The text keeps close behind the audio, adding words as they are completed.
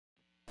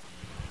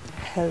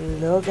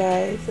Hello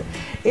guys,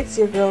 it's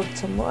your girl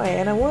Tamoy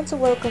and I want to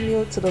welcome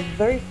you to the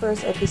very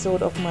first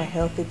episode of my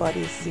Healthy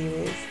Body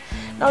series.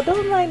 Now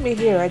don't mind me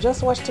here, I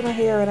just washed my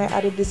hair and I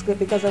added this clip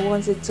because I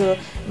wanted to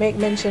make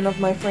mention of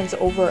my friends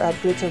over at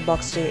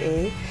Glitterbox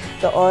JA.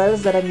 The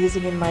oils that I'm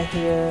using in my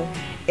hair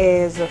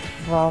is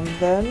from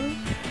them,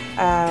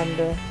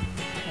 and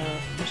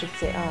I should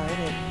say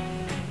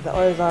the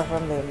oils are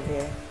from them,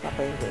 yeah,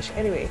 proper English.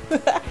 Anyway,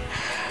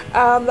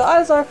 the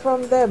oils are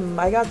from them.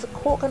 I got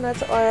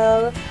coconut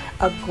oil,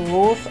 a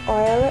growth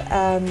oil,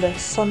 and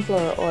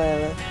sunflower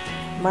oil.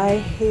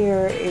 My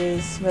hair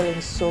is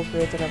smelling so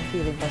great and I'm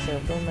feeling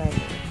myself, don't mind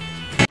me.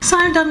 So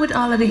I'm done with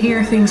all of the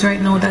hair things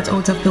right now. That's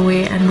out of the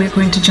way, and we're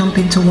going to jump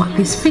into what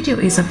this video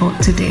is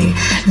about today.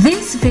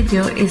 This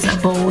video is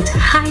about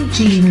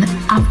hygiene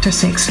after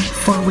sex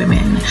for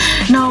women.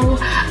 Now,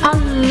 a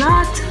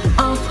lot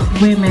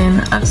of women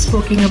have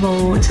spoken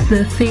about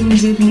the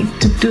things you need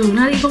to do.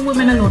 Not even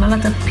women alone, a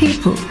lot of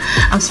people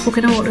have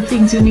spoken about the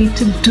things you need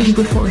to do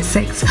before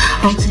sex,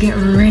 how to get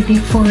ready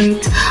for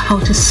it, how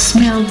to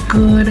smell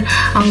good,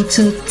 how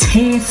to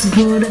taste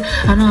good,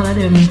 and all of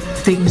them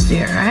things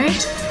there,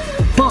 right?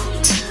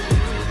 But,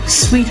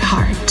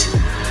 sweetheart,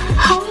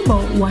 how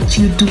about what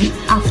you do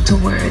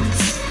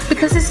afterwards?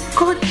 Because it's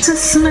good to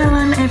smell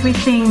and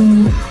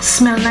everything,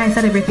 smell nice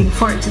and everything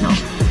for it, you know.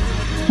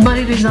 But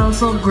it is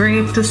also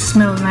great to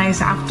smell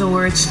nice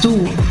afterwards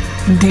too,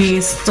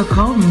 days to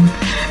come.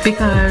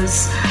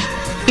 Because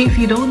if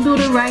you don't do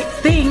the right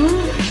thing,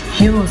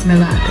 you will smell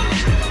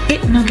bad.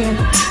 It no get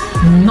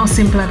no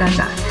simpler than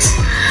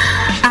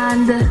that.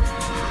 And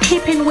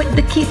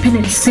keeping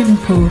it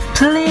simple,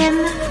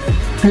 plain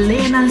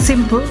and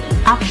simple.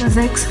 After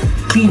sex,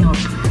 clean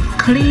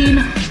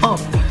up,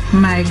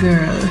 my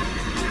girl.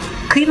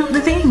 Clean up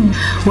the thing,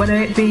 whether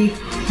it be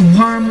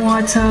warm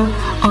water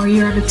or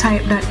you're the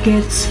type that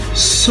gets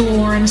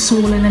sore and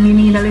swollen and you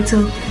need a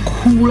little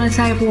cooler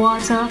type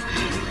water.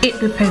 It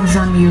depends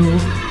on you.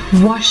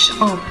 Wash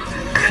up,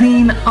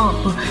 clean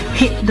up,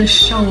 hit the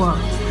shower,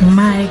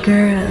 my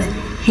girl.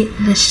 Hit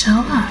the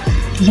shower.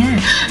 Yeah.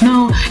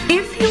 Now,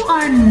 if you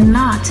are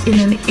not in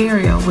an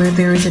area where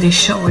there is a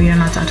shower, you're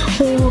not at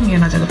home, you're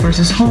not at a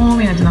person's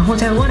home, you're not in a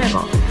hotel,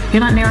 whatever,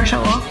 you're not near a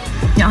shower,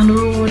 you're on the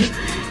road,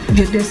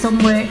 you're there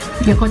somewhere,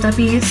 you cut a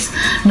piece.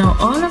 Now,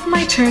 all of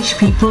my church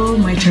people,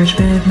 my church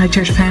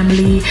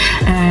family,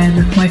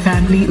 and my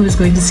family who's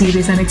going to see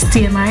this, and it's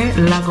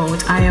TMI, log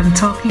out. I am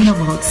talking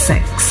about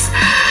sex.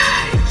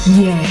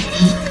 Yeah,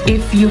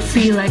 if you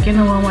feel like you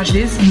don't want to watch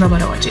this,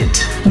 nobody watch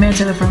it. May I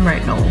tell you from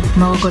right now,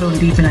 now go down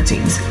deep in the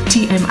things.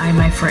 TMI,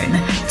 my friend,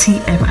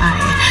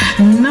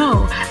 TMI.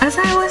 No, as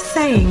I was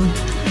saying,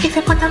 if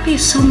you got a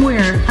piece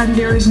somewhere and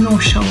there is no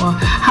shower,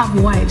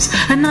 have wipes,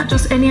 and not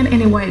just any and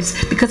any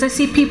wipes, because I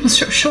see people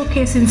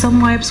showcasing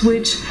some wipes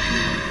which,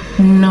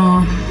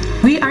 no,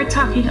 we are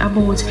talking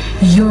about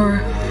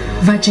your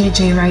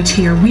vajayjay right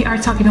here. We are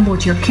talking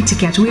about your kitty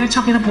cat. We are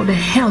talking about the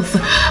health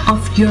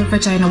of your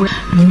vagina.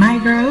 My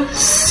girl,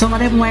 some of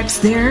them wipes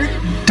there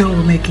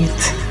don't make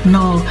it.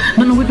 No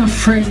with no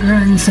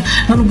fragrance,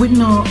 no with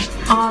no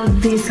all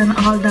this and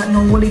all that,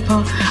 no whole heap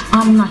of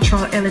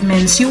unnatural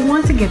elements. You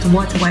want to get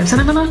water wipes,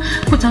 and I'm gonna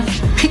put a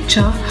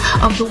picture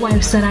of the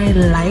wipes that I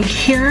like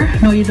here.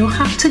 No, you don't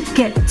have to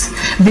get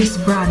this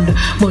brand,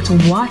 but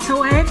water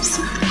wipes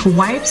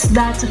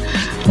that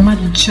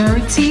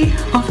majority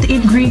of the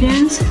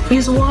ingredients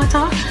is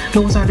water,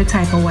 those are the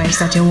type of wipes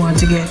that you want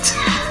to get.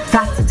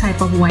 That's the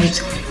type of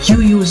wipes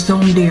you use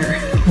down there.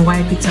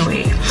 Wipe it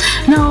away.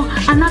 Now,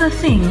 another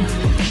thing,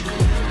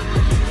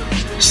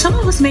 some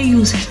of us may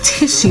use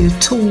tissue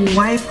to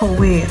wipe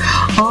away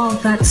all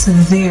that's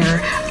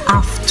there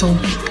after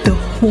the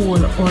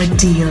whole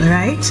ordeal,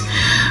 right?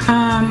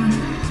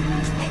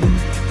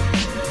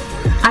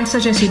 I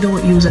suggest you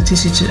don't use a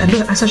tissue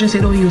I suggest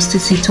you don't use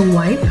tissue to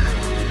wipe.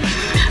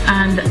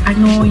 And I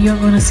know you're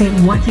gonna say,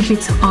 what if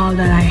it's all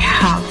that I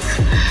have?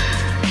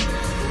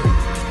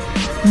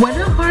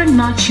 Whether or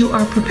not you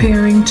are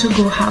preparing to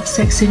go have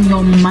sex in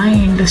your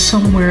mind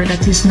somewhere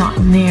that is not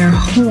near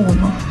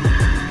home,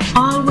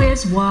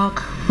 always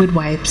walk with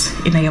wipes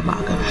in your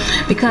bag.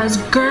 Because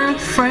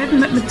girlfriend,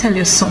 let me tell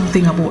you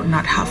something about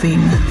not having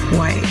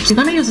wipes. You're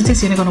gonna use the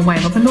tissue and you're gonna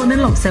wipe up, and don't then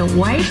love say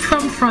wipe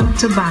from front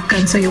to back,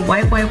 and so you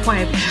wipe.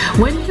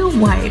 When you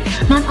wipe,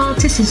 not all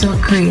tissues are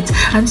great,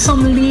 and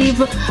some leave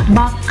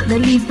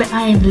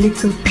behind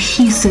little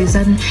pieces,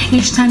 and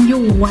each time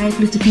you wipe,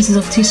 little pieces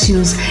of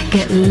tissues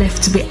get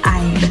left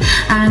behind,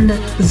 and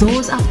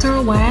those after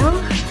a while,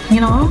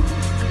 you know,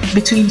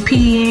 between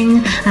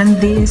peeing and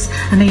this,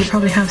 and then you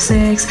probably have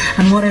sex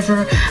and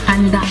whatever,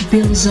 and that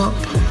builds up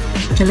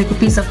a little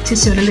piece of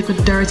tissue, a little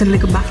dirt, a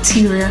little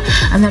bacteria,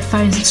 and that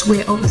finds its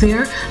way out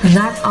there.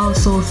 That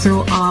also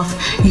throw off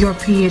your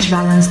pH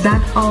balance.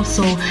 That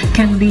also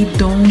can lead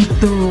down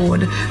the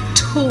road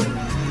to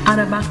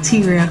other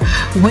bacteria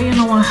where you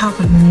don't want to have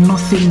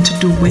nothing to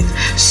do with.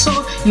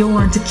 So you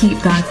want to keep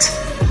that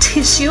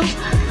tissue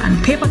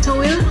and paper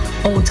towel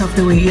out of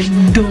the way.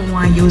 You don't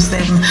want to use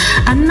them.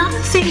 Another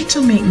thing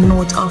to make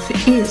note of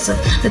is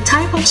the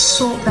type of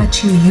soap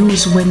that you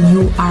use when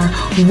you are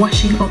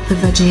washing up the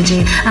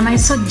vajayjay, and I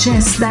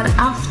suggest that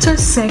after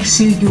sex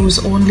you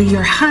use only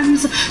your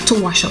hands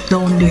to wash up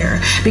down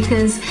there,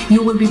 because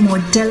you will be more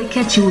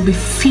delicate, you will be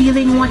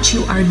feeling what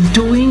you are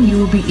doing, you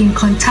will be in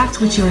contact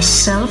with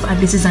yourself, and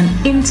this is an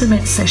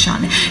intimate session.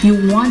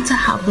 You want to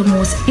have the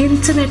most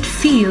intimate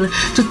feel,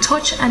 to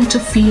touch and to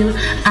feel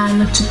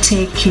and to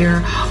take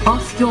care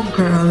of your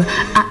girl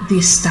at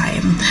this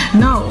time.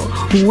 Now,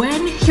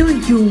 when you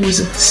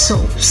use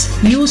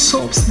soaps, use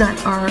soaps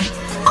that are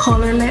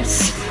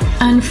colorless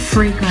and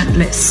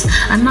fragrantless,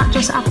 and not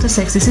just after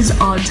sex. This is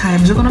all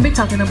times. We're going to be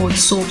talking about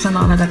soaps and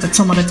all of that at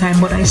some other time,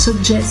 but I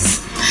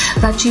suggest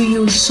that you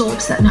use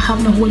soaps that don't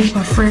have no whole heap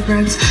of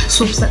fragrance,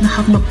 soaps that don't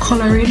have no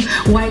coloring.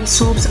 White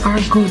soaps are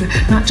good,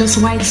 not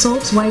just white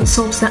soaps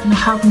that don't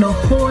have no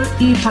whole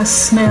heap of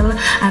smell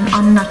and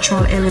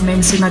unnatural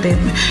elements in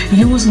them.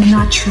 Use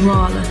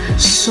natural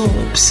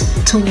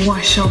soaps to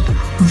wash up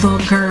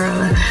the girl.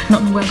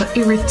 Nothing will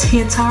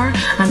irritate her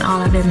and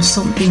all of them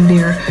something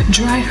there.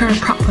 Dry her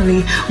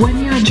properly. When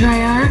you dry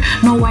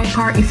her, no wipe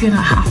her if you don't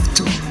have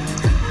to.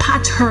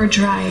 Pat her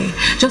dry.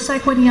 Just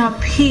like when you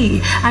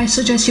pee, I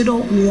suggest you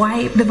don't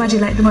wipe the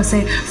vagina like they must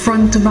say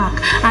front to back.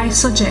 I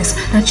suggest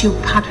that you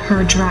pat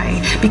her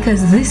dry,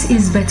 because this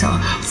is better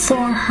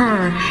for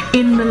her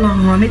in the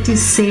long run. It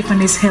is safe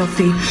and it's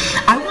healthy.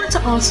 I want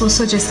to also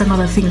suggest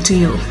another thing to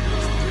you.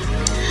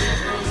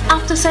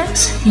 After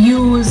sex,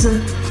 use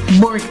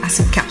boric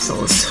acid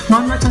capsules. Now,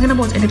 I'm not talking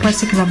about any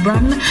particular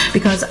brand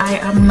because I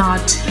am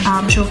not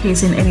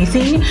showcasing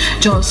anything.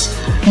 Just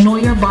know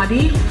your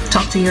body,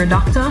 talk to your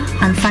doctor,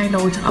 and find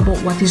out about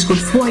what is good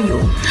for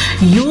you.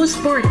 Use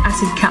boric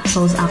acid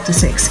capsules after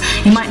sex.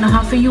 You might not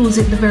have to use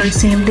it the very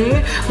same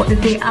day, but the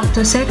day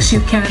after sex you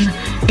can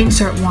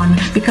insert one,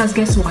 because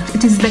guess what?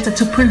 It is better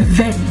to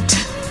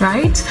prevent,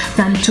 right,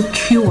 than to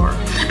cure,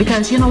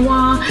 because you know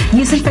what,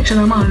 yeast infection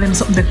and all of them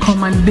something they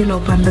come and build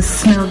up, and the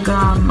smell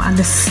gum and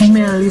the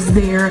smell is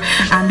there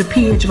and the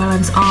pH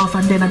balance off,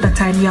 and then at that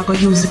time you're going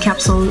to use the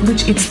capsule,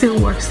 which it still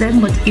works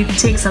then, but it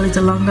takes a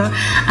little longer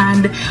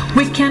and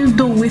we can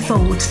do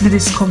without the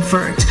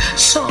discomfort.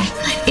 So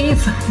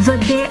if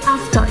the day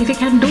after, if you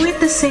can do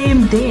it the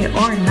same day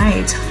or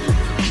night,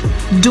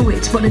 do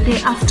it, but the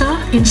day after,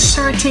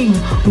 inserting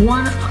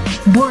one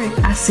boric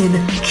acid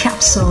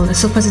capsule, the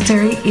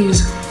suppository,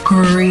 is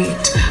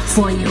great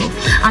for you.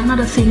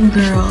 Another thing,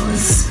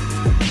 girls,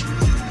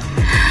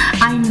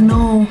 I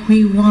know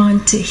we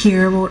want to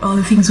hear about all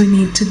the things we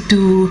need to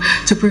do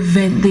to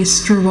prevent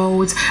this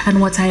throughout,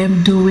 and what I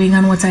am doing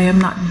and what I am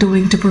not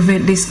doing to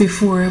prevent this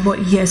before,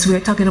 but yes, we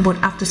are talking about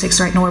after sex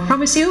right now. I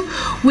promise you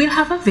we'll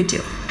have a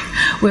video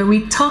where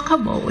we talk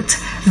about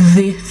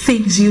the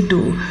things you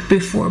do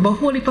before, but a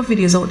whole heap of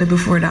videos out there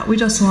before that. We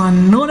just want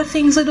to know the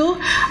things to do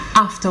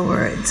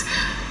afterwards.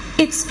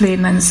 It's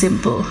plain and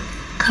simple.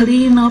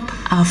 Clean up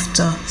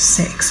after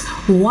sex,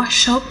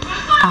 wash up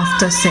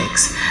after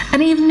sex,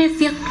 and even if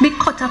you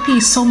cut a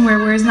piece somewhere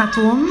where it's not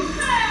home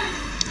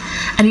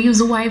and you use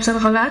the wipes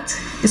and all that,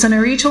 it's on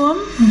a reach home,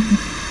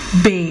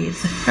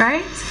 bathe,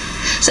 right?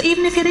 So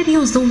even if you did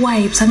use the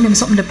wipes and then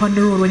something upon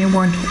the road when you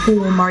weren't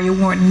home or you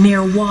weren't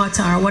near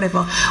water or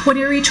whatever, when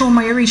you reach home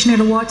or you reach near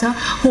the water,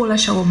 hold a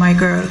shower, my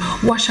girl,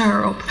 wash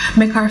her up,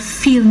 make her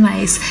feel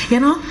nice,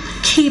 you know,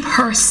 keep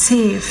her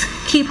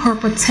safe, keep her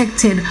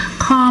protected,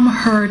 calm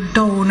her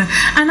down.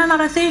 And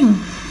another thing,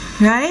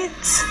 right?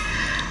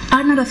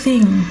 Another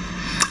thing,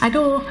 I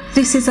know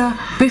this is a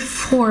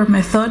before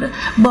method,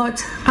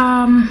 but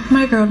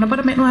my girl,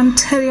 nobody make no one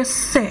tell you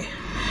say,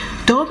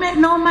 don't make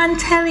no man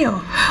tell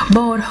you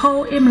about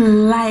how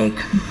him like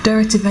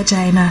dirty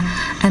vagina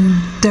and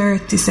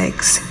dirty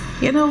sex.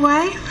 You know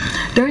why?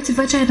 Dirty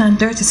vagina and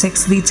dirty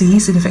sex leads to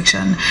yeast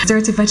infection.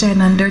 Dirty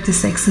vagina and dirty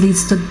sex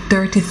leads to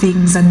dirty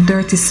things and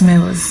dirty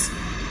smells.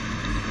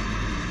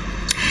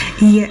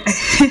 Yeah.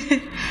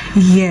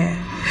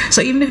 Yeah.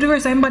 So even if the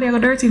first time body I go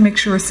dirty, make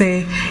sure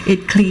say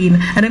it clean.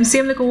 And them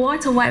same little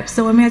water wipes,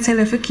 so when I tell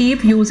you if you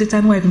keep, use it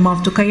and wipe them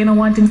off too, because you don't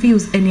want to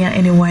use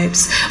any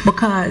wipes,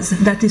 because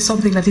that is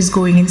something that is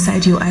going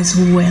inside you as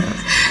well.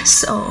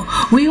 So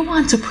we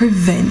want to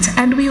prevent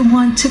and we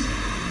want to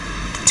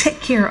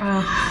take care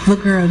of the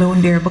girl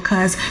down there,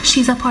 because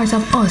she's a part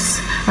of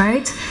us,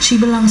 right? She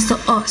belongs to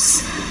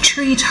us.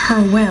 Treat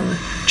her well,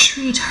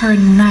 treat her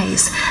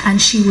nice,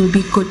 and she will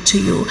be good to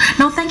you.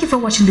 Now, thank you for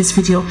watching this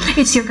video.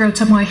 It's your girl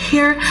Tamoy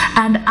here,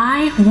 and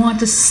I want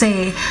to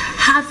say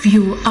have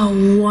you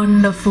a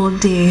wonderful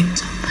day.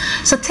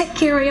 So take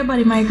care of your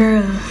body, my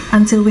girl,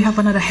 until we have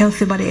another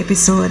healthy body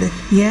episode.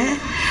 Yeah,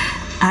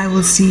 I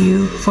will see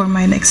you for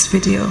my next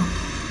video.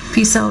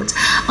 Peace out.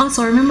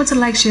 Also, remember to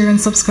like, share, and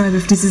subscribe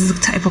if this is the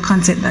type of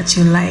content that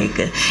you like.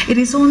 It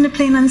is only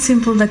plain and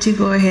simple that you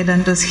go ahead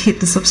and just hit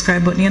the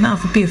subscribe button. You don't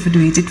have to pay for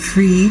doing it. It's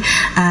free.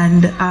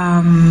 And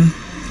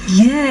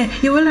yeah,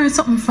 you will learn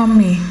something from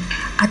me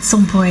at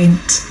some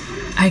point.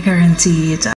 I guarantee it.